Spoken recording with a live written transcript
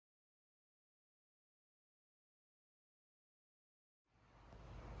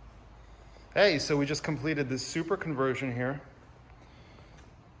Hey, so we just completed this Supra conversion here.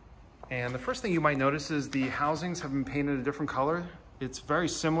 And the first thing you might notice is the housings have been painted a different color. It's very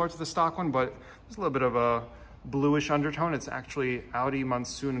similar to the stock one, but there's a little bit of a bluish undertone. It's actually Audi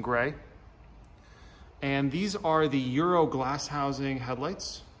Monsoon Gray. And these are the Euro glass housing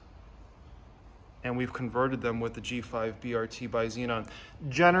headlights. And we've converted them with the G5 BRT by Xenon.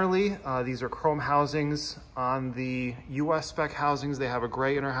 Generally, these are chrome housings. On the US spec housings, they have a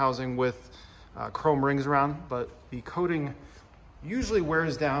gray inner housing with chrome rings around, but the coating usually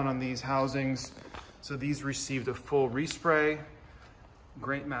wears down on these housings. So these received a full respray.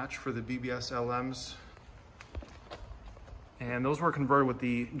 Great match for the BBS LMs. And those were converted with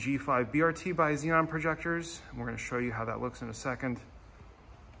the G5 BRT by Xenon projectors. And we're gonna show you how that looks in a second.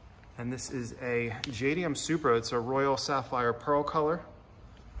 And this is a JDM Supra. It's a royal sapphire pearl color.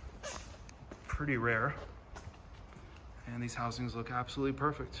 Pretty rare. And these housings look absolutely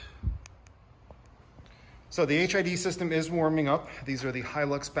perfect. So the HID system is warming up. These are the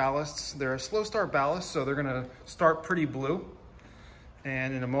Hilux ballasts. They're a slow start ballast, so they're gonna start pretty blue.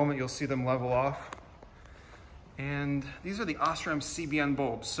 And in a moment, you'll see them level off. And these are the Osram CBN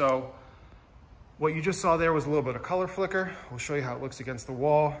bulbs. So what you just saw there was a little bit of color flicker. We'll show you how it looks against the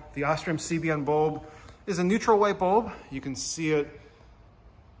wall. The Osram CBN bulb is a neutral white bulb. You can see it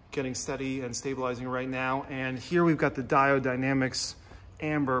getting steady and stabilizing right now. And here we've got the Diode Dynamics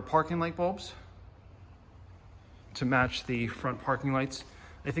amber parking light bulbs to match the front parking lights.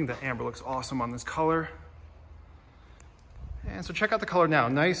 I think the amber looks awesome on this color. And so check out the color now.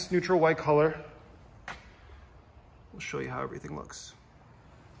 Nice neutral white color. We'll show you how everything looks.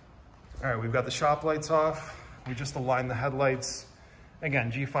 All right, we've got the shop lights off. We just aligned the headlights.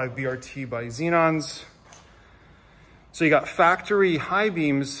 Again, G5 BRT by Xenons. So you got factory high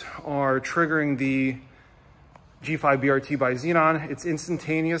beams are triggering the G5 BRT by Xenon. It's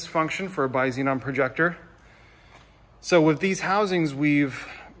instantaneous function for a by Xenon projector. So with these housings, we've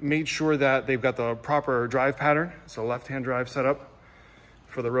made sure that they've got the proper drive pattern. So left-hand drive setup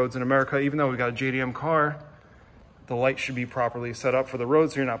for the roads in America. Even though we've got a JDM car, the light should be properly set up for the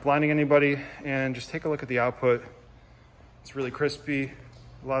road so you're not blinding anybody. And just take a look at the output. It's really crispy,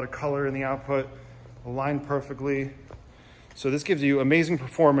 a lot of color in the output, aligned perfectly. So this gives you amazing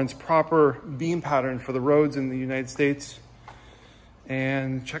performance, proper beam pattern for the roads in the United States.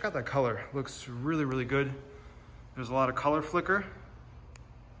 And check out that color. Looks really, really good. There's a lot of color flicker.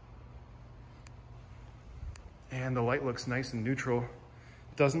 And the light looks nice and neutral.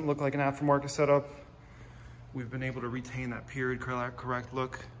 Doesn't look like an aftermarket setup. We've been able to retain that period correct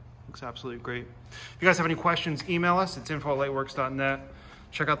look. Looks absolutely great. If you guys have any questions, email us. It's info@lightwerkz.net.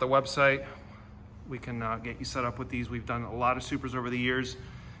 Check out the website. We can get you set up with these. We've done a lot of Supras over the years,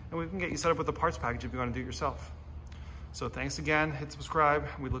 and we can get you set up with the parts package if you want to do it yourself. So thanks again. Hit subscribe.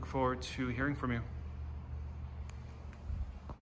 We look forward to hearing from you.